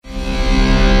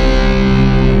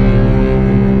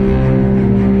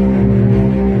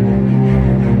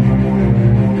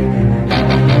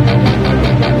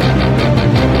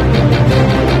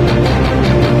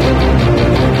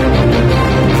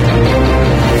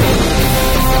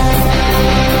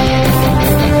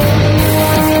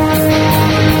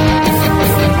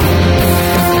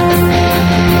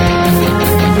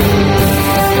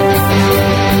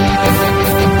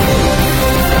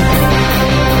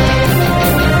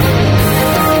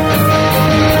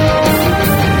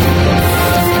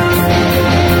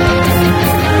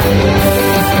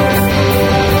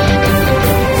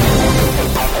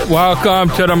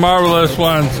Welcome to the Marvelous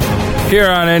Ones here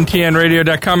on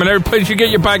ntnradio.com and every place you get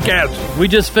your podcasts. We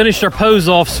just finished our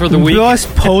pose-offs for the week. Best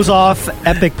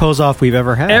epic pose-off we've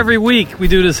ever had. Every week we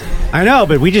do this. I know,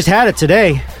 but we just had it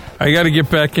today. I got to get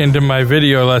back into my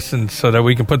video lessons so that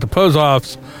we can put the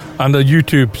pose-offs on the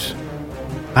YouTubes.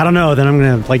 I don't know. Then I'm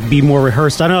going to be more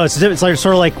rehearsed. I know it's like,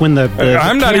 sort of like when the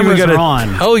I'm not even going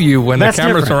to tell you when the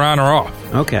cameras are on or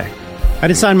off. Okay. I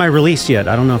didn't sign my release yet.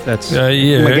 I don't know if that's... No,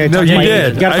 you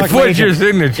did. I put your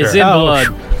signature. It's in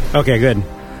blood. Okay, good.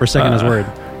 For second his word.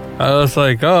 I was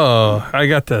like, oh, I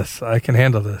got this. I can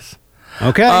handle this.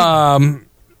 Okay.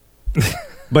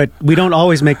 But we don't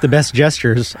always make the best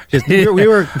gestures. We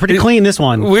were pretty clean this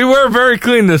one. We were very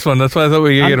clean this one. That's why I thought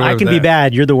we could get away with I can be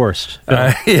bad. You're the worst.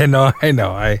 I know.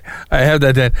 I have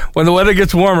that then. When the weather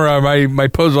gets warmer, my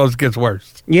pose-offs gets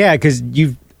worse. Yeah, because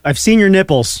I've seen your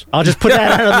nipples. I'll just put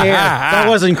that out of the air. That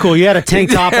wasn't cool. You had a tank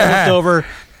top left over,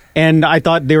 and I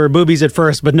thought they were boobies at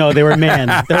first, but no, they were men.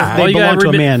 They belong to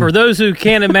a man. For those who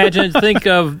can't imagine, think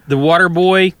of the water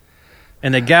boy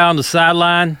and the guy on the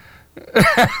sideline. Oh,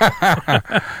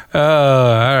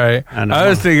 all right. I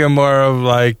was thinking more of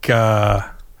like, I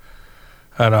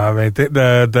don't know. I mean,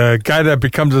 the guy that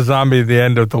becomes a zombie at the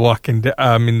end of The Walking Dead.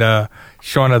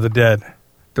 Shaun of the Dead,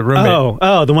 the roommate.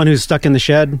 Oh, the one who's stuck in the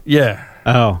shed. Yeah.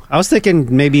 Oh, I was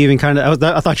thinking maybe even kind of.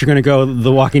 I thought you were going to go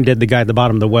The Walking Dead, the guy at the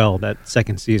bottom of the well, that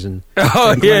second season.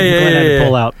 Oh, Glenn had to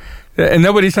pull out. And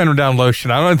nobody sent him down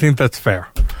lotion. I don't think that's fair.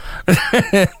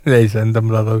 They send them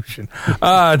the lotion.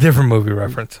 Different movie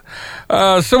reference.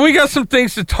 So we got some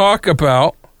things to talk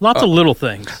about. Lots of little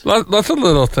things. Lots of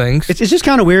little things. It's just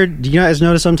kind of weird. Do you guys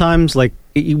notice sometimes, like,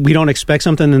 we don't expect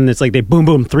something, and it's like they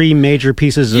boom, three major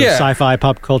pieces of sci-fi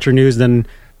pop culture news, then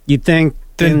you'd think...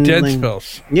 Then dead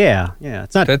spells. Yeah.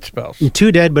 It's not dead spells.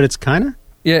 Too dead, but it's kind of...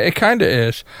 Yeah, it kind of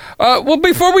is. Well,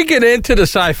 before we get into the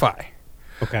sci-fi...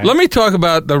 Okay. Let me talk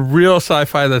about the real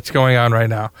sci-fi that's going on right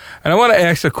now. And I want to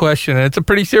ask a question, and it's a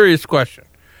pretty serious question.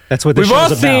 That's what the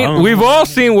show's about. We've all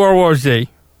seen World War Z.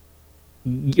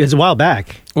 It's a while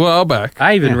back.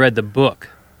 I even read the book,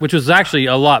 which was actually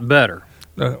a lot better.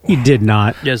 You did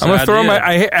not. Yes, I'm gonna throw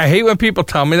I hate when people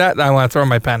tell me that, and I want to throw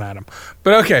my pen at them.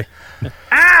 But okay.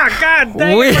 God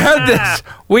dang it.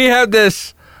 We have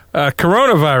this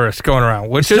coronavirus going around,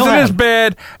 which isn't as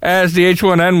bad as the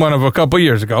H1N1 of a couple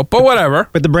years ago, but whatever.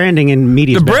 But the branding and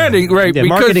media, right? Yeah,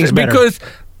 marketing's better. Because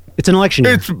it's an election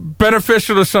year. It's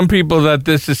beneficial to some people that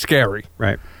this is scary,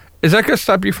 right? Is that going to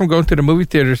stop you from going to the movie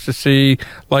theaters to see,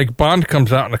 like, Bond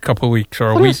comes out in a couple of weeks or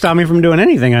a week? Doesn't stop me from doing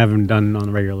anything I haven't done on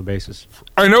a regular basis.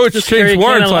 I know it's changed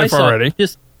Warren's life already.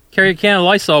 Just carry a can of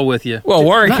Lysol with you. Well,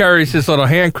 Warren carries his little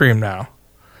hand cream now.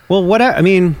 Well,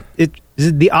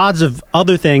 the odds of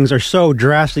other things are so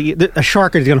drastic. A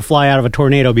shark is going to fly out of a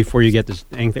tornado before you get this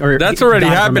thing. That's already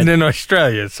happened in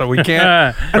Australia, so we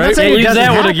can't. I'm not saying it doesn't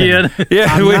happen. Again.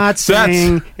 I'm not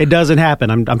saying it doesn't happen.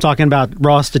 I'm talking about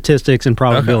raw statistics and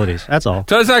probabilities. Okay. That's all.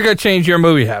 So it's not going to change your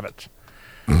movie habits.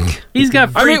 He's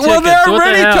got free tickets. Well, they're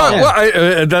already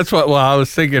talking. That's what. Well, I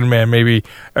was thinking, man. Maybe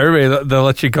they'll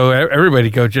let you go. Everybody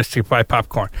go just to buy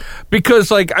popcorn,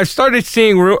 because like I started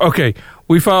seeing. Okay,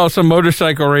 we follow some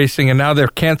motorcycle racing, and now they're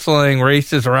canceling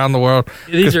races around the world.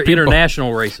 These are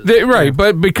international races, right?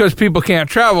 But because people can't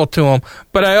travel to them.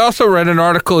 But I also read an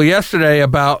article yesterday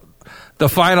about the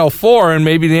Final Four and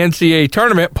maybe the NCAA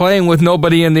tournament playing with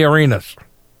nobody in the arenas.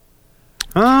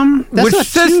 That's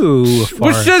not too far.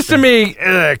 Which says to me,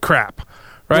 crap,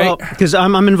 right? Well, because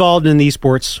I'm involved in the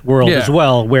esports world as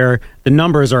well, where the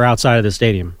numbers are outside of the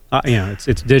stadium.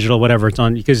 It's digital, whatever it's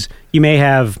on. Because you may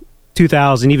have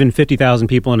 2,000, even 50,000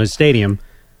 people in a stadium,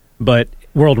 but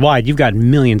worldwide, you've got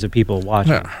millions of people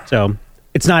watching. Yeah. So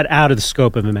it's not out of the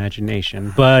scope of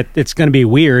imagination, but it's going to be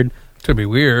weird. It's going to be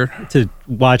weird to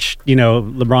watch,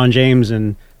 LeBron James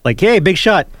and like, hey, big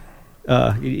shot.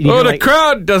 The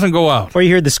crowd doesn't go out, or you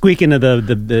hear the squeaking of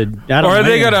the. Are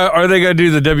they gonna do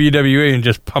the WWE and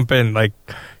just pump in like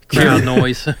crowd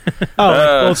noise?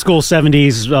 Old school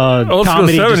 70s. Old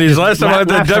comedy, school 70s. Last time I had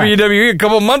the WWE a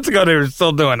couple months ago, they were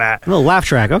still doing that. A little laugh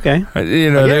track, okay.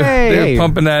 They're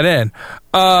pumping that in.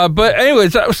 But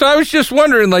anyways, so I was just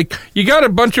wondering, like, you got a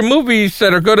bunch of movies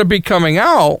that are going to be coming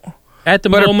out. At the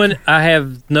moment, I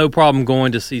have no problem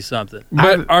going to see something.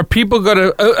 But are people going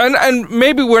to... and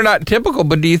maybe we're not typical,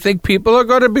 but do you think people are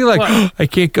going to be like, I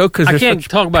can't go because I can't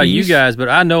talk about you guys, but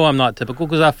I know I'm not typical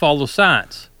because I follow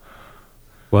science.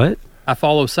 What? I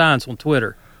follow science on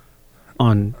Twitter.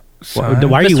 Why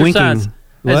are you winking? Science.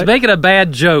 It's making a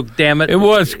bad joke, damn it. It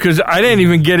was, because I didn't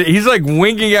even get it. He's like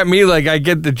winking at me like I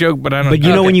get the joke, but I don't. But you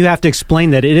know when you have to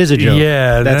explain that it is a joke.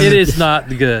 Yeah. It is not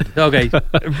good. Okay.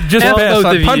 Just pass.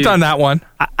 I punt on that one.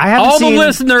 I haven't all seen... the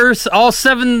listeners, all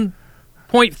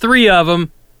 7.3 of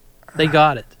them, they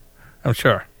got it. I'm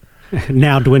sure.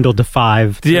 Now dwindled to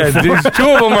 5. Yeah, these 2 of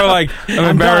them are like, I'm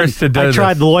embarrassed to do I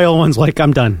tried the loyal ones, like,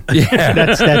 I'm done. Yeah.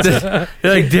 That's it.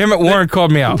 They're like, damn it, Warren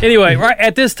called me out. Anyway, right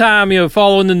at this time,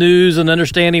 following the news and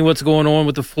understanding what's going on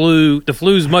with the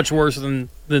flu's much worse than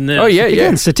this. Oh, yeah,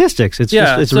 Again, statistics. It's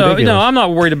just so, ridiculous. I'm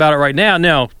not worried about it right now.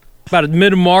 Now, about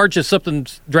mid-March, if something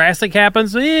drastic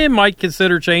happens, might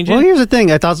consider changing. Well, here's the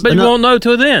thing. I thought, but you won't know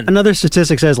till then. Another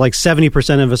statistic says like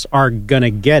 70% of us are going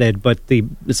to get it, but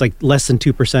it's like less than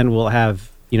 2% will have,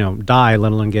 die,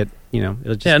 let alone get,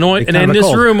 it'll just and in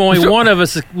this room, only one of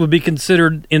us would be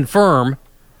considered infirm,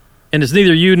 and it's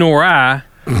neither you nor I.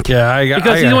 Yeah,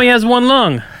 because he only has one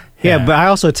lung. Yeah, but I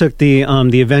also took the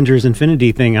Avengers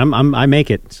Infinity thing. I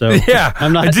make it. So yeah,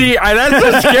 I'm not. See, that's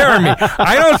what's scaring me.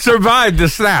 I don't survive the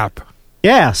snap.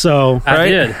 Yeah, so I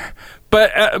did.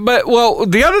 But well,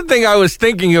 the other thing I was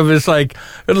thinking of is like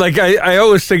I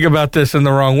always think about this in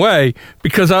the wrong way,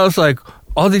 because I was like,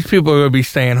 all these people are going to be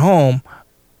staying home.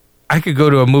 I could go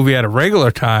to a movie at a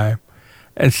regular time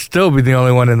and still be the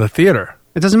only one in the theater.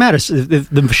 It doesn't matter.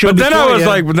 The show. But then I was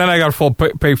like, but then I got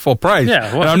pay full price.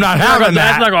 Yeah, and I'm not having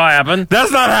that. That's not going to happen.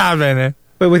 That's not happening.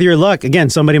 But with your luck, again,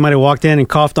 somebody might have walked in and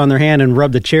coughed on their hand and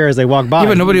rubbed the chair as they walked by. Yeah,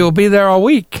 but nobody will be there all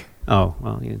week. Oh,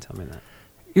 well, you didn't tell me that.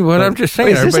 What I'm just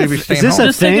saying, everybody be staying home.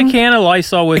 Just take a can of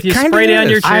Lysol with you, spray down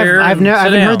your chair. I haven't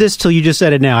heard this till you just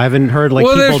said it now. I haven't heard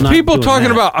well, there's people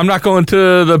talking about, I'm not going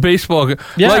to the baseball.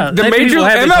 Yeah, like the major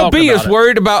MLB is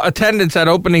worried about attendance at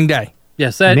opening day.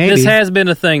 Yes, this has been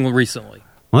a thing recently.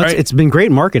 Well, it's been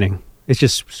great marketing. It's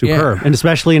just superb, and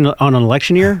especially on an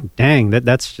election year. Dang,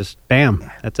 that's just bam.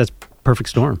 That's perfect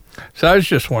storm. So I was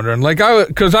just wondering,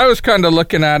 because I was kind of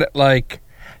looking at it like,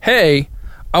 hey,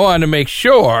 I wanted to make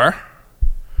sure.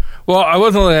 Well, I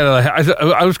wasn't looking at it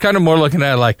I was kind of more looking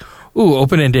at it like, ooh,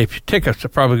 opening day tickets are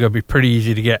probably going to be pretty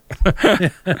easy to get.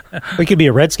 We could be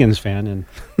a Redskins fan, and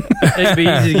it'd be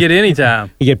easy to get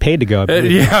anytime. You get paid to go.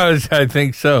 Yeah, I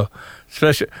think so.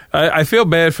 Especially, I feel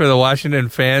bad for the Washington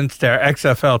fans. Their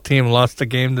XFL team lost the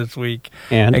game this week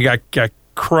and got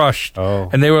crushed. Oh.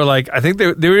 And they were like, I think they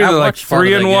were either like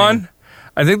 3-1.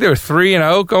 I think they were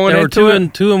 3-0 going into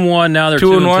it. 2-1. Now they're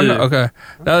 2-1. 2-2. Okay,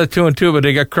 now they're 2-2, but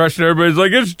they got crushed. And everybody's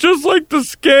like, it's just like the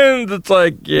Skins. It's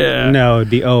like, yeah, no, it'd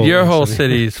be your whole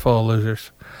city is full of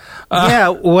losers. Yeah,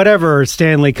 whatever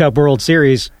Stanley Cup World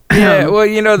Series. Yeah,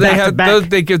 well, they have those.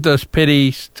 They give those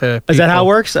pities to people. Is that how it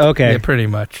works? Okay, yeah, pretty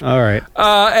much. All right.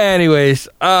 Anyways,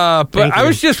 but I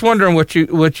was just wondering what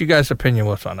you guys' opinion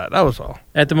was on that. That was all.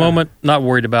 At the moment, not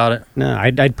worried about it. No,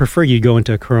 I'd prefer you go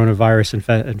into a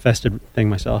coronavirus infested thing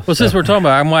myself. Well, since we're talking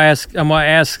about it, I'm gonna ask my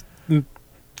Is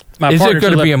partner. Is there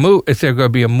going to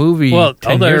be a movie? Well,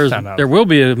 10 years from now? There will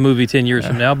be a movie 10 years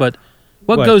from now, but.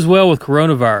 What goes well with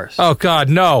coronavirus? Oh, God,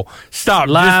 no. Stop.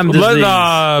 Lyme disease.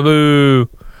 Boo.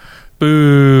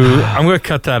 Boo. I'm going to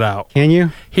cut that out. Can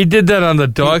you? He did that on the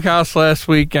doghouse last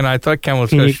week, and I thought Ken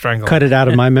was going to strangle him. Cut it out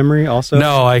of my memory also?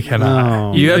 No, I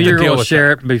cannot. No. You have to deal with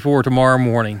share it before tomorrow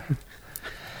morning. I'm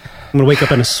going to wake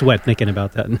up in a sweat thinking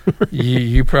about that.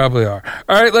 You probably are.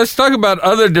 All right, let's talk about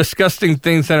other disgusting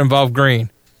things that involve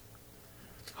green.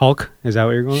 Hulk? Is that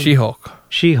what you're going? She-Hulk.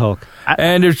 She-Hulk.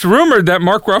 And it's rumored that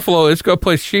Mark Ruffalo is going to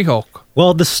play She-Hulk.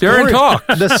 Well, they're in talks.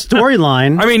 The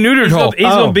storyline. I mean, neutered Hulk. He's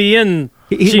going to be in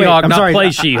She-Hulk, not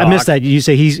play She-Hulk. I missed that. You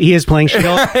say he is playing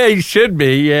She-Hulk? He should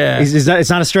be, yeah. It's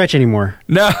not a stretch anymore.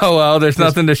 No, well, there's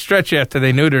nothing to stretch after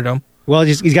they neutered him. Well,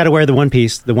 he's got to wear the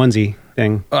onesie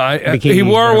thing. He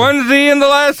wore a onesie in the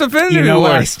last Infinity War. You know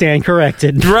what? I stand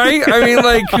corrected. Right? I mean,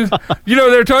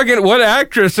 they're talking, what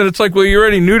actress? And it's like, well, you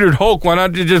already neutered Hulk. Why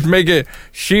not you just make it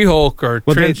She-Hulk or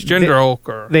transgender Hulk?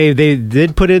 Or They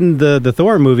did put in the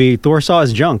Thor movie. Thor saw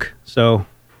his junk, so...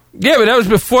 Yeah, but that was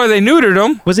before they neutered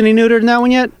him. Wasn't he neutered in that one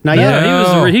yet? Not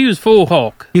yet. He was full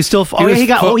Hulk. He was still. He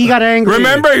got angry.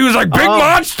 Remember, he was like big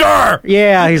monster.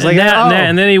 Yeah, he's like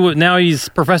and then now he's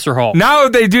Professor Hulk. Now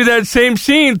if they do that same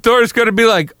scene, Thor's going to be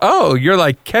like, "Oh, you're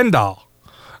like Ken doll."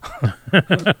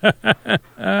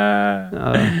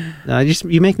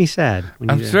 You make me sad.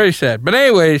 I'm very sad. But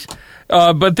anyways,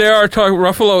 but there are talk.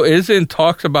 Ruffalo is in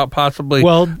talks about possibly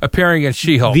appearing in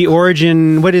She-Hulk. The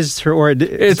origin. What is her origin?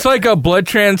 It's like a blood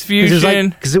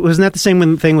transfusion. Because wasn't that the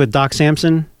same thing with Doc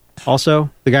Samson? Also,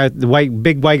 the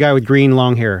big white guy with green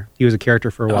long hair. He was a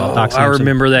character for a while. Doc I Samson.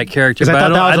 remember that character. 'Cause I But thought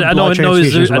that was a I blood don't know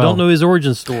transfusion as I well. don't know his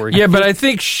origin story. Yeah, but I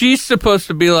think she's supposed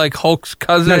to be like Hulk's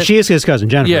cousin. No, she is his cousin,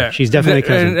 Jennifer. Yeah, She's definitely a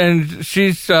cousin. and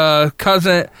she's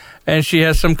cousin, and she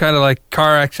has some kind of like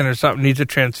car accident or something, needs a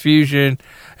transfusion,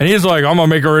 and he's like, "I'm gonna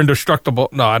make her indestructible."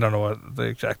 No, I don't know what the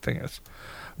exact thing is.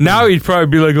 Now he'd probably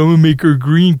be like, "I'm gonna make her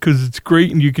green because it's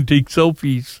great and you can take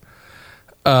selfies."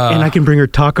 And I can bring her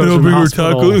tacos. I'll from bring the her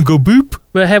hospital. taco and go boop.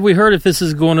 But have we heard if this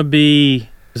is going to be?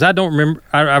 Because I don't remember.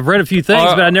 I've read a few things,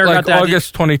 but I never like got that.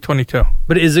 August 2022.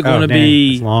 But is it going to dang,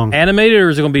 be it's long. animated or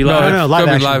is it going to be No, live? No, it's live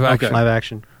gonna action. be live action. Okay. Live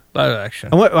action. Live action.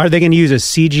 And what are they going to use a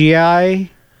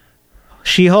CGI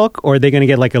She-Hulk, or are they going to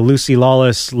get like a Lucy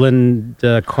Lawless,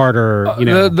 Linda Carter?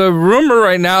 The rumor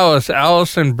right now is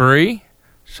Allison Brie,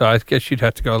 so I guess you'd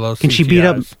have to go a little. Can she beat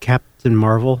up CGIs. Captain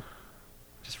Marvel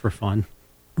just for fun?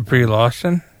 Brie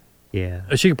Larson? Yeah.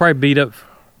 She could probably beat up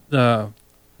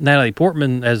Natalie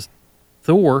Portman as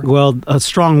Thor. Well, a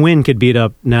strong wind could beat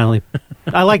up Natalie.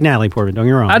 I like Natalie Portman. Don't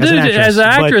get me wrong. I do. As an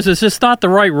but, actress, it's just not the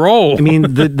right role. I mean,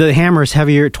 the hammer is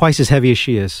heavier, twice as heavy as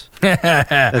she is.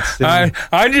 That's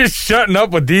I'm just shutting up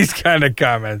with these kind of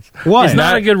comments. What? It's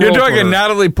not a good You're role for talking her.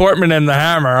 Natalie Portman and the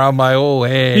Hammer. I'm like, oh,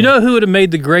 hey. You know who would have made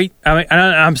the great? I mean,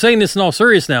 I'm saying this in all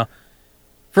seriousness now.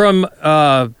 From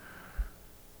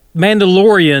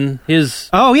Mandalorian, his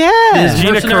yeah.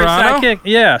 Gina mercenary Carano? sidekick.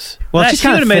 Yes. Well, That- she's she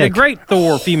would kinda have made a thick. great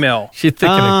Thor female. She's thick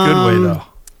in a good way, though.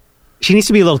 She needs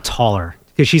to be a little taller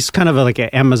because she's kind of like an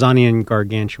Amazonian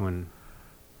gargantuan.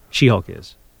 She-Hulk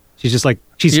is. She's just like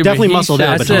she's Yeah, but definitely he muscled said-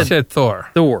 out. I But He said- said Thor.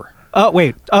 Thor. oh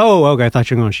wait. Oh okay. I thought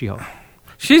you were going She-Hulk.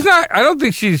 She's not. I don't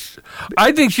think she's.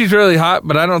 I think she's really hot,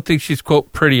 but I don't think she's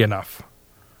quote pretty enough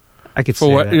I could for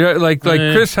say what. that. Yeah, like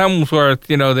Yeah. Chris Hemsworth.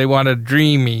 You know, they want a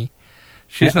dreamy.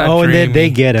 She's not. Oh, and dreamy, they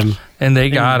get him. and they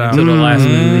got Into him the last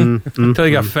movie. until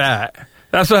he got fat.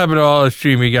 That's what happened to all us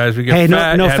dreamy guys. We get Hey,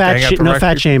 fat. no you have to hang fat, out the no fat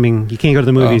record. shaming. You can't go to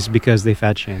the movies because they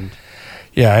fat shamed.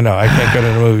 Yeah, I know. I can't go to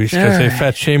the movies because they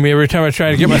fat shame me every time I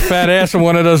try to get my fat ass in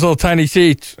one of those little tiny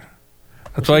seats.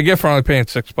 That's what I get for only paying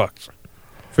 $6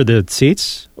 For the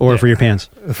seats or for your pants?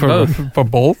 for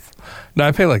both. No,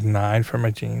 I pay like $9 for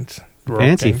my jeans.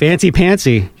 Fancy, Broken.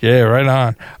 fancy. Yeah, right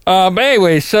on. But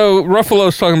anyway, so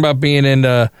Ruffalo's talking about being in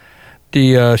the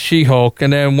She-Hulk,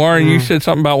 and then Warren, you said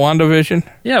something about WandaVision.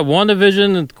 Yeah,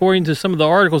 WandaVision, according to some of the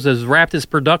articles, has wrapped its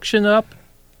production up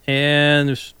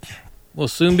and will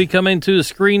soon be coming to a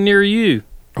screen near you.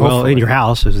 Well, Hopefully. in your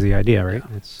house is the idea, right?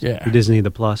 It's Yeah. Disney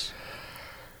the Plus.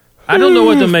 I don't know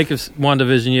what to make of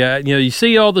WandaVision yet. You know, you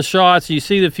see all the shots, you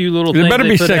see the few little There things better they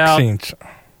be put sex out. scenes.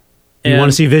 You want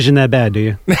to see Vision that bad, do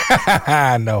you?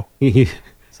 No. You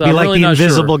So I'm like really the not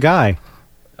invisible sure. guy.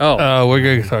 Oh, We're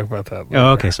going to talk about that later.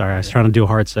 Oh, okay. Sorry, I was trying to do a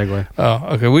hard segue. Oh,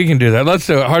 okay. We can do that. Let's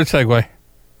do it. Hard segue.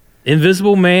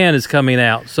 Invisible Man is coming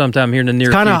out sometime here in the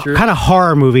near Kind of future.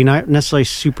 horror movie, not necessarily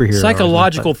superhero.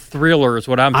 Psychological thriller is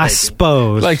what I'm I thinking.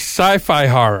 suppose. Like sci-fi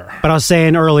horror. But I was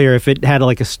saying earlier, if it had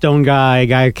like a stone guy, a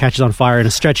guy who catches on fire, and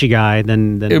a stretchy guy,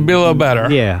 then It'd be a little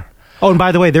better. Yeah. Oh, and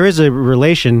by the way, there is a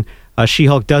relation.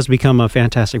 She-Hulk does become a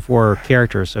Fantastic Four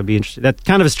character, so it'd be interesting. That's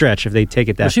kind of a stretch if they take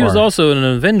it that Well, she far. was also an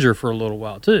Avenger for a little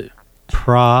while, too.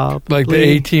 Probably. Like the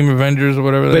A-Team Avengers or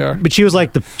whatever they are. But she was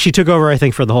like she took over, I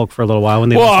think, for the Hulk for a little while when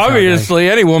they. Well, lost the power guy. obviously,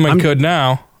 any woman could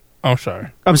now. Oh, sorry.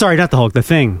 I'm sorry, not the Hulk. The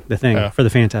Thing Yeah. for the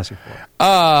Fantastic Four.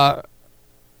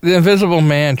 The Invisible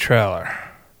Man trailer.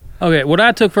 Okay, what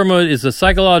I took from it is a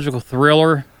psychological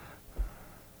thriller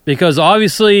because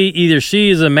obviously either she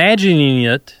is imagining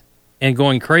it and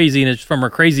going crazy and it's from her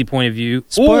crazy point of view.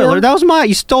 Spoiler: or, that was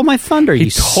you stole my thunder. He You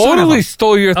son of totally a-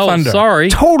 stole your oh, thunder. sorry.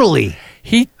 totally.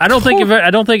 I don't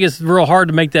think it's real hard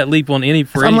to make that leap on any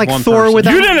for I'm any like one Thor person. with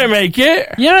You didn't make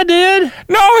it. Yeah, I did.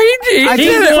 No, he did. I He's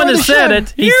did the it one for that the said show.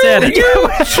 it. He said it. You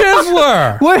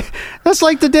chiseler. What? That's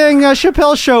like the dang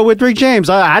Chappelle show with Rick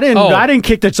James. I didn't. Oh. I didn't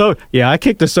kick the so. Yeah, I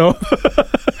kicked the so.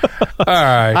 All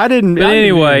right. I didn't. But I didn't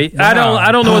anyway, even-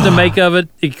 I don't know what to make of it.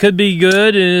 It could be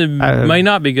good and it may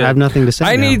not be good. I have nothing to say.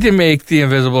 I now. need to make the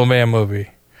Invisible Man movie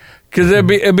because it'd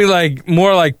be like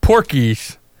more like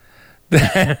Porky's than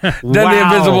the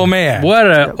Wow. Invisible Man. What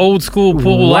an old school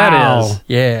pool Wow. that is.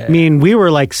 Yeah, I mean, we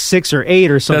were like 6 or 8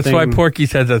 or something. that's why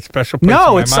Porky's has that special place in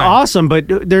No, my it's mind. awesome,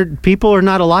 but people are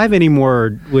not alive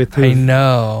anymore. With I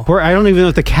know. I don't even know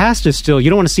if the cast is still. You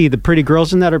don't want to see the pretty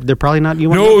girls in that. Or they're probably not. You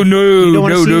want No. you don't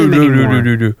wanna see them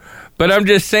anymore. But I'm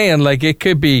just saying, like, it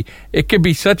could be it could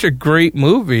be such a great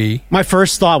movie. My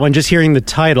first thought when just hearing the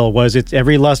title was it's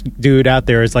every lust dude out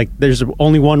there is like there's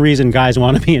only one reason guys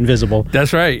want to be invisible.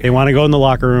 That's right. They want to go in the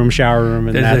locker room, shower room,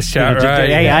 and There's a shower, right,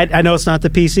 hey, yeah. I know it's not the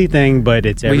PC thing, but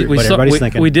it's what everybody's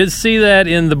thinking. We did see that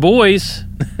in The Boys.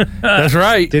 That's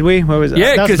right. Did we? What was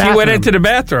Yeah, that was because he went bathroom. into the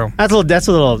bathroom. That's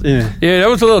a little. Yeah, that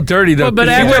was a little dirty though. Well, but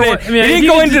 'cause he, after- he didn't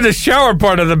go into the shower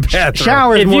part of the bathroom.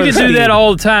 Shower is If more you could than do that steam.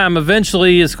 all the time,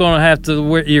 eventually it's going to have to.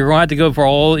 You're going to have to go for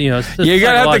all. It's just You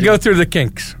gotta have to go psychological. through the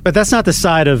kinks. But that's not the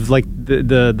side of like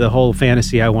the whole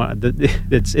fantasy I want.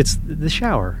 It's the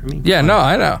shower. I mean, Yeah, come no, on.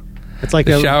 I know. It's like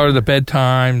The a shower, the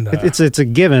bedtime. It's a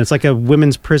given. It's like a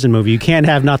women's prison movie. You can't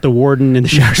have not the warden in the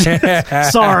shower.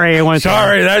 Sorry, I went.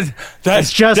 Sorry, that's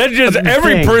It's just a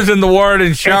every thing. prison. The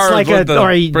warden shower. It's like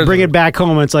or you bring it back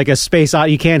home. It's like a space.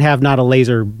 You can't have not a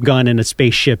laser gun in a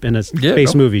spaceship in a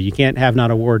space movie. You can't have not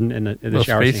a warden in a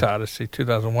shower Space scene. Odyssey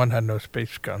 2001 had no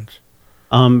space guns.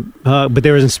 But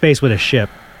there was in space with a ship.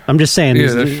 I'm just saying.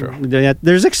 Yeah, that's true.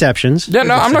 There's exceptions. Yeah,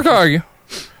 no, I'm not gonna argue.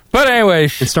 But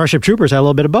anyways, And Starship Troopers had a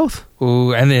little bit of both.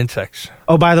 ooh, and the insects.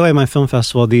 Oh, by the way, my film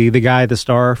festival, the guy, the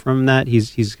star from that,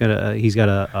 he's got a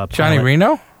Johnny pilot.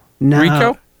 Reno, No,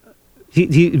 Rico.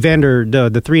 he Vander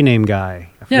the 3-name guy.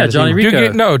 I forgot Yeah, his Johnny name.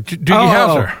 Rico. Doogie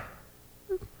Oh. Howser.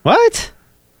 What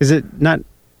is it? Not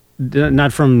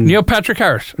from Neil Patrick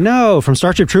Harris. No, from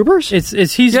Starship Troopers. It's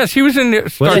he's. Yes, he was in the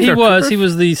Star He Trek was. Troopers. He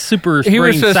was the super. He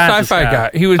was brain a scientist sci-fi guy.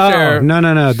 He was Oh there.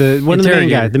 no, the one of the main Interrogator.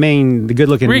 guy, the good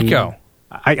looking Rico.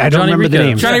 I don't Johnny remember the Rico.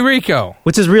 name. Johnny Rico.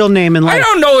 What's his real name? In I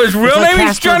don't know his real it's like name.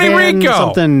 He's Casper Johnny Van Rico.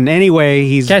 Something. Anyway,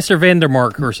 he's Castor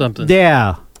Vandermark or something.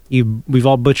 yeah. We've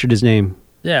all butchered his name,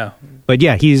 Yeah. but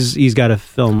yeah, he's got a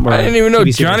film. Or I didn't even know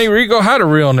TV series. Johnny Rico had a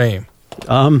real name.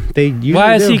 They usually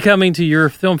Why is do. he coming to your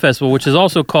film festival, which is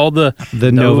also called the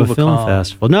Nova Film Con?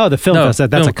 Festival? No, the film fest.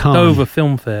 That's a con. Nova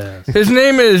Film Fest. His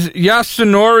name is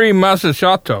Yasunori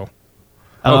Masasato.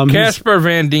 Casper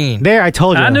Van Dien. There, I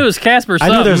told you. I knew it was Casper. I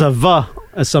knew there's a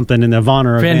something in the Von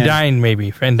or a Van Van. Dyne,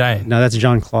 maybe. Van Dyne. No, that's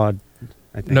Jean Claude.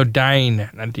 I think. No, Dyne,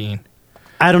 not Dean.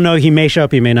 I don't know. He may show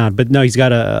up. He may not. But no, he's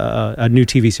got a new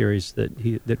TV series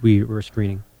that we were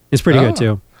screening. It's pretty good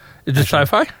too. Is it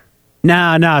sci-fi?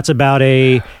 No, it's about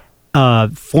a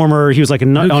former. He was like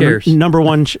Who cares? number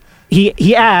one.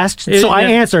 He asked, so I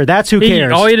answered. That's who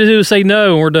cares. All you had to do is say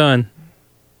no, and we're done.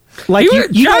 Like you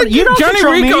don't Johnny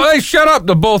control Rico. me. Hey, shut up,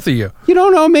 the both of you. You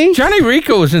don't know me. Johnny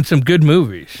Rico was in some good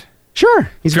movies.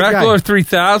 Sure, he's a good Dracula guy.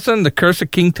 3000, The Curse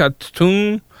of King Tut's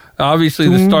obviously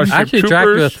the Starship Actually, Troopers.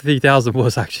 Dracula 3000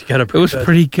 was actually kind of. It was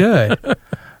pretty good.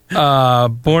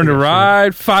 Born to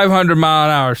Ride,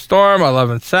 500-mile-an-hour storm,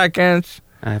 11 seconds.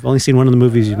 I've only seen one of the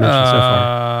movies you mentioned so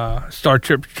far.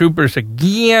 Starship Troopers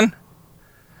again.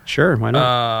 Sure, why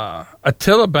not?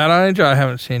 Attila Battle Angel, I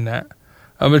haven't seen that.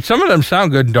 But some of them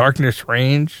sound good. Darkness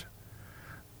Range.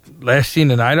 Last Seen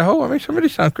in Idaho. I mean, somebody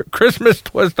sound good. Christmas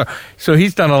Twister. So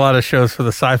he's done a lot of shows for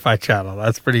the Sci-Fi Channel.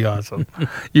 That's pretty awesome.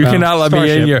 You cannot let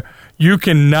me in your. You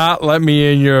cannot let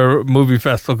me in your movie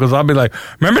festival because I'll be like,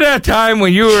 remember that time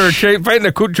when you were fighting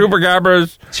the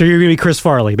Chupacabras? So you're gonna be Chris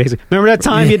Farley, basically. Remember that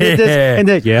time you did this and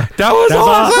that? Yeah, That was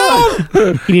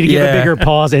awesome. you need to give Yeah. a bigger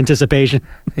pause, anticipation.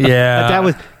 Yeah, that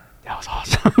was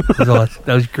awesome.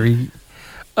 that was great.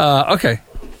 Okay.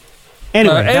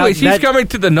 Anyway, Anyways, he's coming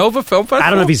to the Nova Film Festival. I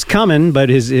don't know if he's coming, but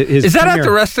his Is that at premiere-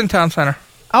 the Reston Town Center?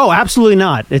 Oh, absolutely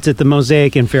not. It's at the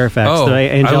Mosaic in Fairfax, Oh, the I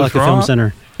was Angelica Film wrong.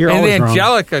 Center. You're In the always wrong.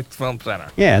 Angelica Film Center.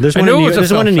 Yeah, there's I one. knew In it was a there's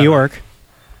film one in New center. York.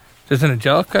 There's an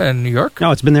Angelica in New York?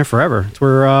 No, it's been there forever. It's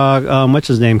where what's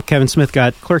his name? Kevin Smith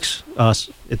got Clerks. Clerks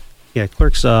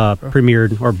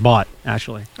premiered or bought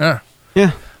actually. Yeah.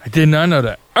 Yeah, I did not know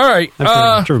that. All right.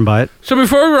 I'm driven by it. So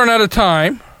before we run out of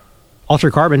time,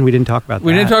 Altered Carbon. We didn't talk about.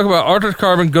 we that. didn't talk about Altered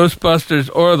Carbon, Ghostbusters,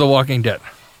 or The Walking Dead.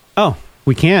 Oh,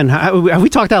 we can. Have we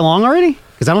talked that long already?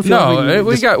 Because I don't feel. No,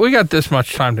 like we got this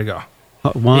much time to go.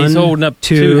 One, He's holding up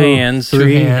two hands,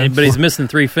 three. Two hands. but he's missing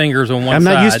 3 fingers on one I'm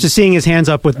side. not used to seeing his hands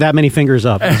up with that many fingers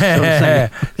up. That's what I'm saying.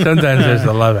 Sometimes there's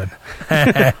 11.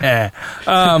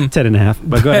 10.5.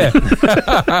 But go ahead.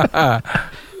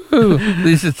 Ooh, at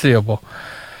least it's seeable.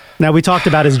 Now we talked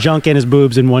about his junk and his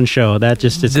boobs in one show. That's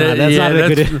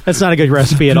not a good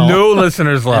recipe at all. No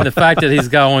listeners And left. the fact that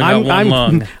he's only got one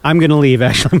lung. I'm going to leave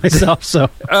actually myself. So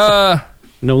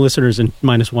no listeners and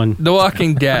 -1. The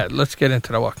Walking Dead. Let's get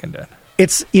into The Walking Dead.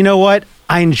 It's, you know what?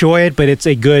 I enjoy it, but it's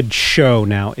a good show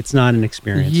now. It's not an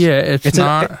experience. Yeah, it's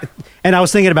not. And I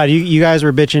was thinking about it. You guys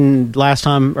were bitching last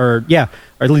time, or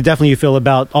definitely you feel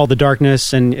about all the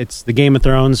darkness and it's the Game of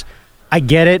Thrones. I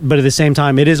get it, but at the same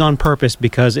time, it is on purpose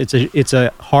because it's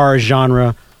a horror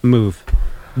genre move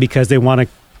because they want to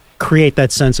create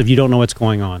that sense of you don't know what's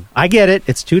going on. I get it;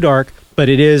 it's too dark, but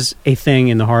it is a thing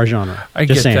in the horror genre. I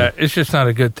just get saying. that. It's just not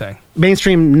a good thing.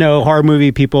 Mainstream, no. Horror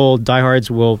movie people, diehards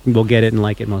will get it and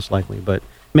like it most likely. But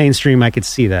mainstream, I could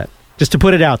see that. Just to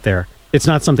put it out there. It's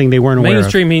not something they weren't aware of.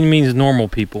 Mainstream means normal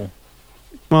people.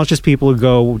 Well, it's just people who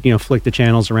go, flick the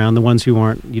channels around. The ones who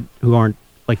aren't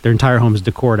like their entire home is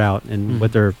decored out and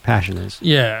what their passion is.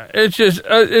 Yeah, it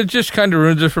just kind of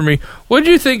ruins it for me. What did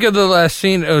you think of the last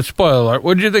scene? Spoiler alert.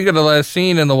 What did you think of the last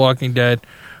scene in The Walking Dead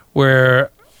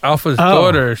where Alpha's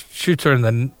daughter shoots her in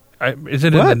the? Is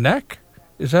it in the neck?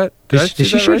 Is that? Did she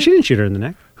shoot? Right? She didn't shoot her in the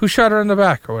neck. Who shot her in the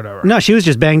back or whatever? No, she was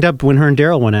just banged up when her and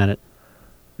Daryl went at it.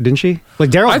 Didn't she?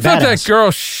 Like Daryl's I thought that girl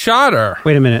shot her.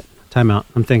 Wait a minute. Time out.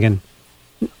 I'm thinking.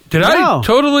 Did I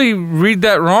totally read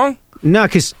that wrong? No,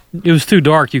 because it was too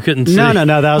dark. You couldn't see. No.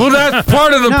 That was, that's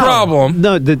part of the problem.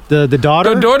 No, the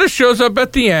daughter. The daughter shows up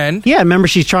at the end. Yeah, remember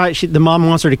the mom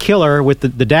wants her to kill her with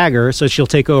the dagger, so she'll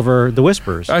take over the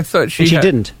Whispers. I thought she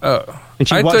didn't. Oh.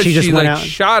 And I thought she just went out.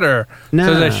 Shot her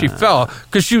so that she fell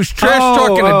because she was trash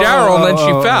talking to Daryl and then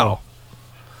she fell.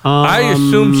 I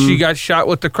assumed she got shot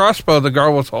with the crossbow the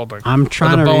girl was holding. I'm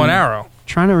trying to bow and arrow.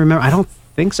 Trying to remember. I don't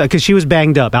think so because she was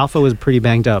banged up. Alpha was pretty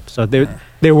banged up, so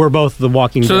they were both the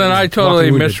Walking. So then I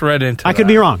totally misread into. I could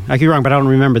be wrong. but I don't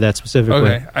remember that specifically.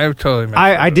 Okay, I totally.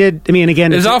 I did. I mean,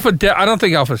 again, is Alpha dead? I don't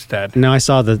think Alpha's dead. No, I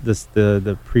saw the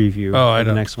preview. Oh,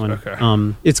 the next one.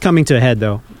 Okay. It's coming to a head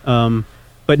though.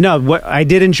 But no, what I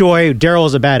did enjoy. Daryl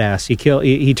is a badass.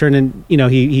 He turned in.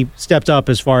 He stepped up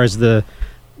as far as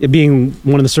being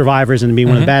one of the survivors and being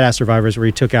one of the badass survivors, where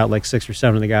he took out like 6 or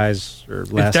 7 of the guys or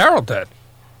less. Is Daryl dead?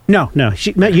 No.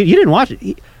 You didn't watch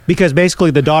it because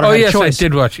basically the daughter. Oh, had yes, a choice. I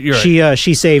did watch it. You're right.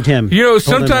 She saved him.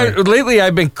 Sometimes lately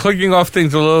I've been clicking off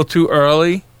things a little too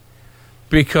early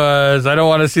because I don't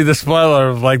want to see the spoiler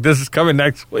of like this is coming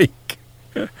next week.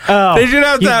 Oh, they should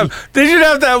have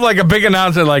to have like a big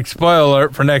announcement like spoiler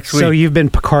alert for next week. So you've been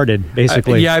Picarded,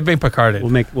 basically. I've been Picarded.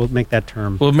 We'll make that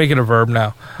term. We'll make it a verb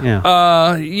now.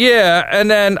 Yeah. Yeah, and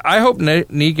then I hope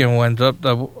Negan wins up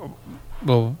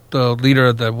the leader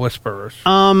of the Whisperers.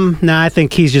 No, I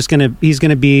think he's gonna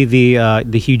be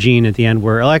the Eugene at the end,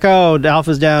 where like, oh,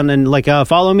 Alpha's down and like,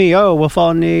 follow me. Oh, we'll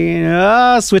follow me.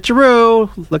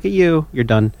 Switcheroo. Look at you. You're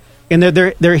done. And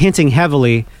they're hinting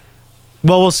heavily.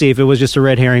 Well, we'll see if it was just a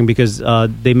red herring because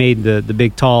they made the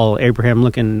big, tall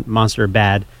Abraham-looking monster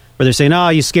bad. Where they're saying, oh,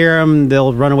 you scare them,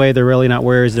 they'll run away. They're really not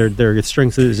warriors. Their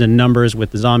strength is in numbers with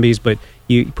the zombies, but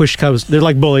you push comes. They're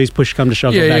like bullies. Push come to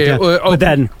shove them back down. Well, but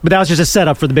that was just a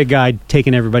setup for the big guy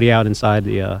taking everybody out inside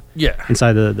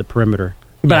the perimeter.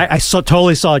 But I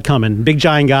totally saw it coming. Big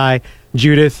giant guy,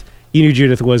 Judith. You knew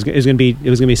Judith was going to be. It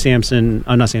was going to be Samson.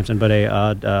 Not Samson, but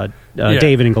a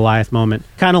David and Goliath moment,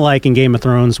 kind of like in Game of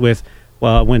Thrones with.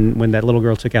 When that little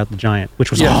girl took out the giant, which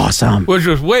was awesome. Which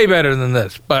was way better than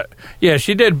this. But, yeah,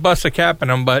 she did bust a cap in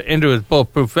him, but into his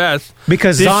bulletproof vest.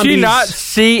 Because did zombies... she not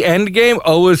see Endgame?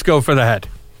 Always go for the head.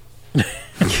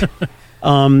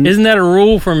 Isn't that a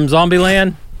rule from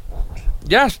Zombieland?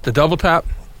 Yes, the double tap.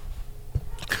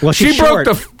 Well, she broke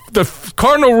the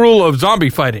cardinal rule of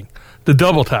zombie fighting, the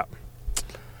double tap.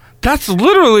 That's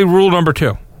literally rule number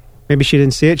 2. Maybe she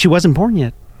didn't see it. She wasn't born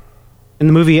yet. In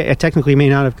the movie, it technically may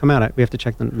not have come out. We have to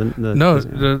check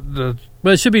the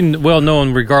But it should be well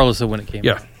known regardless of when it came out.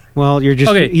 Yeah. Well, you're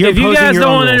just... Okay, if you guys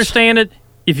don't understand it,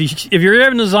 if you're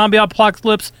having a zombie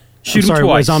apocalypse, shoot him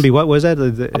twice. Zombie, what was that?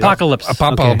 Apocalypse.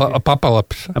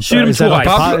 Apocalypse. Shoot him twice.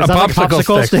 A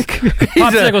popsicle stick.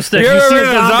 Popsicle stick. You're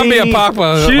a zombie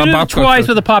apocalypse. Shoot him twice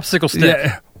with a popsicle stick.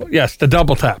 Yeah. Yes, the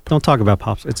double tap. Don't talk about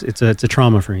pops. It's a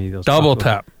trauma for me. Those double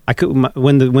tap. I could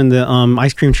when the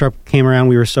ice cream truck came around.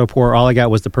 We were so poor. All I got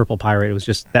was the purple pirate. It was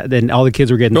just that. Then all the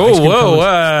kids were getting. ice cream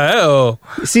Whoa!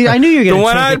 See, I knew you were going to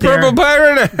one-eyed purple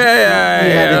pirate.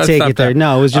 Yeah, take it there.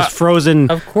 No, it was just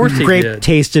frozen. Of course, grape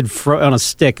tasted on a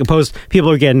stick. Opposed, people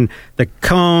were getting the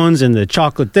cones and the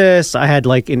chocolate. Because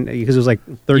it was like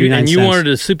 39 and you cents. wanted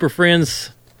a Super Friends.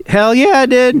 Hell yeah, I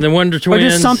did. The Wonder Twins. Or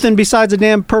just something besides a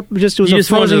damn purple. It was you a just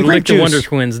frozen wanted to grape lick juice. the Wonder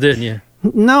Twins, didn't you?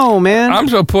 No, man. I'm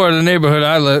so poor in the neighborhood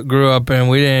I grew up in.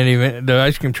 We didn't even the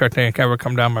ice cream truck didn't ever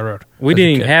come down my road. We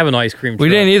didn't even have an ice cream truck. We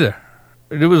didn't either.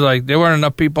 It was like there weren't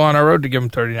enough people on our road to give them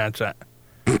 39 cents.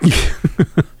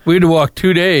 We had to walk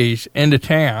 2 days into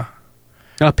town.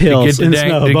 Up hills in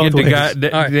snow, both ways.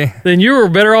 Then you were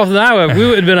better off than I would. We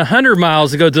would have been 100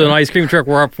 miles to go to an ice cream truck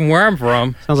from where I'm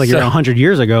from. Sounds like you're 100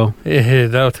 years ago. Yeah,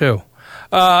 that too.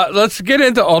 Let's get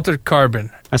into Altered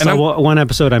Carbon. I saw one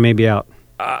episode. I may be out.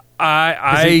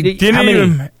 I didn't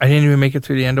even make it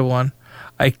through the end of one.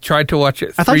 I tried to watch it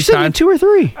 3 times. I thought you said 2 or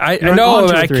 3. I know,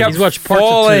 but I kept He's watched parts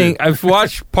falling. of 2. I've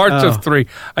watched parts of 3.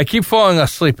 I keep falling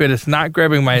asleep. It is not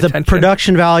grabbing my attention. The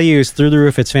production value is through the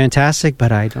roof. It's fantastic,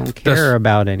 but I don't care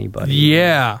about anybody.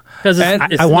 Yeah. Because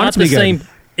it's I want not it to be the same.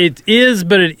 It is,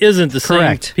 but it isn't the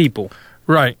Correct. same people.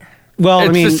 Right. Well, it's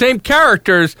I mean, the same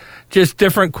characters, just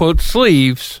different, quote,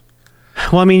 sleeves.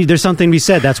 Well, I mean, there's something to be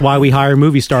said. That's why we hire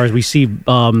movie stars. We see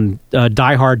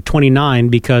Die Hard 29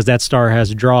 because that star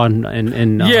has draw and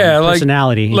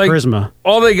personality and charisma.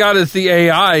 All they got is the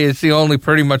AI. Is the only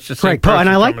pretty much the same. Correct. Poe, and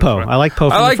I like Poe. I like Poe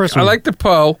from the first one. I like the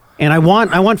Poe. And I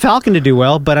want Falcon to do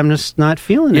well, but I'm just not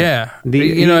feeling it. Yeah.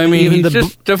 He's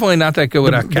just definitely not that good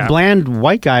without Cap. The bland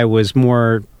white guy was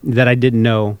more that I didn't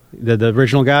know. The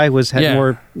original guy was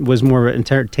more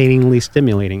entertainingly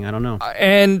stimulating. I don't know.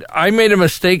 And I made a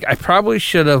mistake. I probably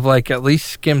should have at least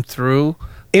skimmed through.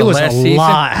 It was a season.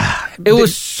 lot. It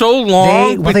was so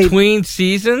long between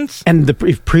seasons. And the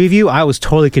preview, I was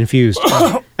totally confused.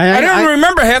 I didn't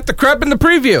remember half the crap in the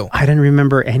preview. I didn't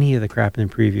remember any of the crap in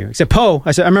the preview except Poe.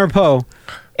 I remember Poe,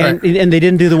 and they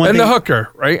didn't do the one. And thing. the hooker,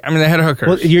 right? I mean, they had a hooker.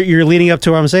 Well, you're leading up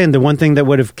to what I'm saying. The one thing that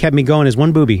would have kept me going is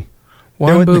one boobie.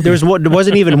 There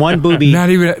wasn't even one boobie.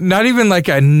 Not even like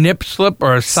a nip slip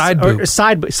or a side boob.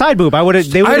 Side boob. I'd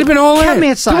have been all in. Me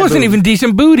at side there wasn't boob. even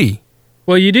decent booty.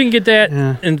 Well, you didn't get that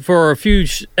and for a few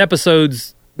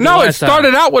episodes. No, it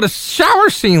started out with a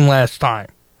shower scene last time.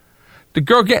 The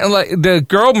girl the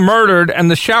girl murdered and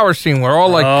the shower scene were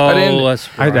all cut in.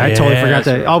 That's right. I totally forgot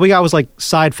that. Right. All we got was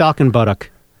side Falcon buttock.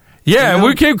 Yeah, and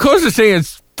we came close to seeing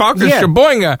Falcon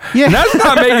Shaboinga. Yeah. And that's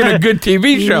not making a good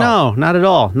TV show. No, not at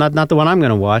all. Not the one I'm going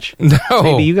to watch. No.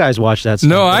 Maybe you guys watch that stuff.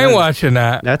 No, I ain't watching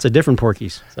that. That's a different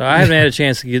Porky's. So I haven't had a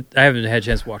chance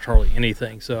to watch hardly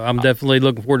anything. So I'm definitely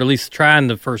looking forward to at least trying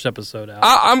the first episode out.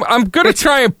 I'm going to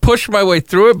try and push my way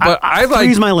through it, but I like...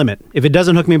 3's my limit. If it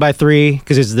doesn't hook me by 3,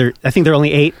 because I think they're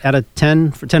only 8 out of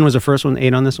 10. 10 was the first one,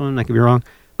 8 on this one. I could be wrong.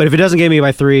 But if it doesn't get me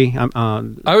by 3, I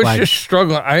was just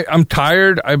struggling. I'm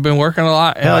tired. I've been working a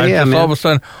lot, and all of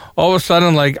a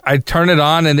sudden, I turn it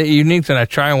on in the evenings and I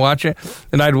try and watch it,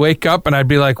 and I'd wake up and I'd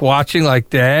be watching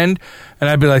the end, and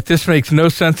I'd be like, this makes no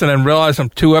sense, and then realize I'm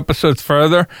 2 episodes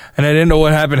further, and I didn't know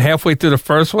what happened halfway through the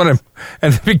first one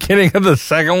and the beginning of the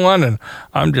second one, and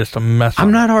I'm just a mess.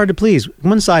 I'm not hard to please.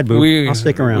 One side boob. I'll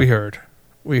stick around. We heard.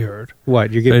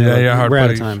 What you're giving? We're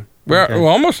out of time. We're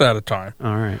almost out of time.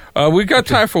 All right. We got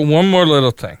time for one more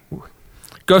little thing.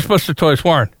 Ghostbuster toys,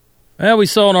 Warren. Well, we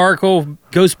saw an article,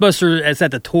 Ghostbusters, it's at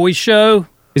the toy show.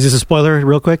 Is this a spoiler,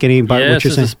 real quick? Yes,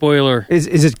 it's a spoiler.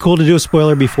 Is it cool to do a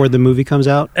spoiler before the movie comes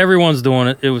out? Everyone's doing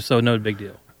it. It was so no big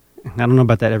deal. I don't know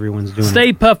about that. Everyone's doing it.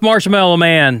 Stay Puft Marshmallow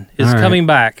Man is coming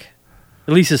back.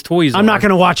 At least his toys I'm not going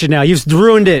to watch it now. You've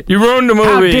ruined it. You ruined the movie.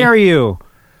 How dare you?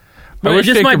 But it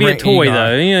just might be a toy,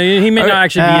 though. He may not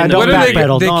actually be in the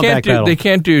movie. They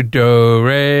can't do Do,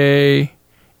 Re,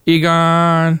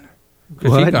 Egon,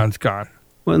 because Egon's gone.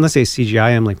 Well, unless they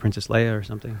CGI him like Princess Leia or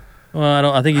something.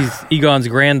 Well, I think he's Egon's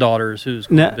granddaughters. Is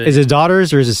his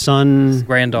daughters or is his son? His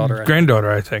granddaughter. Granddaughter,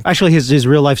 I think. Actually, his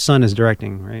real life son is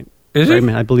directing, right? Is it?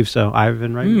 I believe so.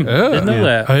 Ivan Reitman. Didn't know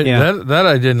that. That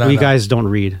I did not know. You guys don't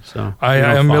read, so I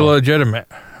am illegitimate.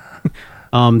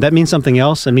 That means something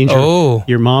else. It means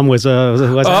your mom was having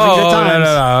good times.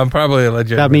 No, I'm probably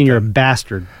illegitimate. That means you're a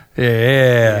bastard.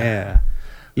 Yeah.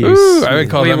 Ooh, I would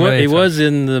call that he was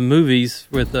in the movies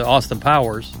with Austin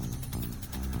Powers.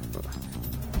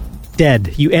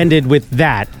 Dead. You ended with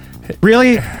that.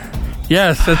 Really?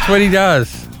 Yes, that's what he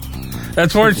does.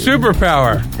 That's Warren's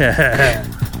superpower.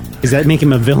 Does that make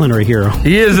him a villain or a hero?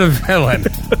 He is a villain.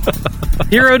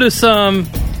 Hero to some,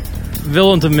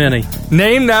 villain to many.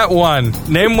 Name that one.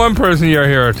 Name one person you're a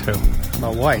hero to. My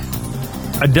wife.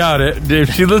 I doubt it.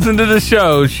 If she listened to the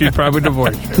show, she'd probably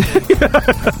divorce you.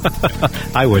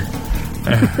 I would.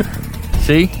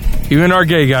 See? Even our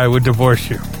gay guy would divorce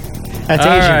you. That's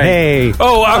Asian. Right. Hey.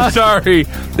 Oh, I'm sorry.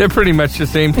 They're pretty much the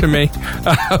same to me.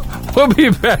 We'll be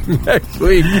back next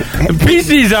week.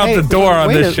 PC's out the door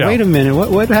on this show. Wait a minute.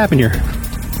 What happened here?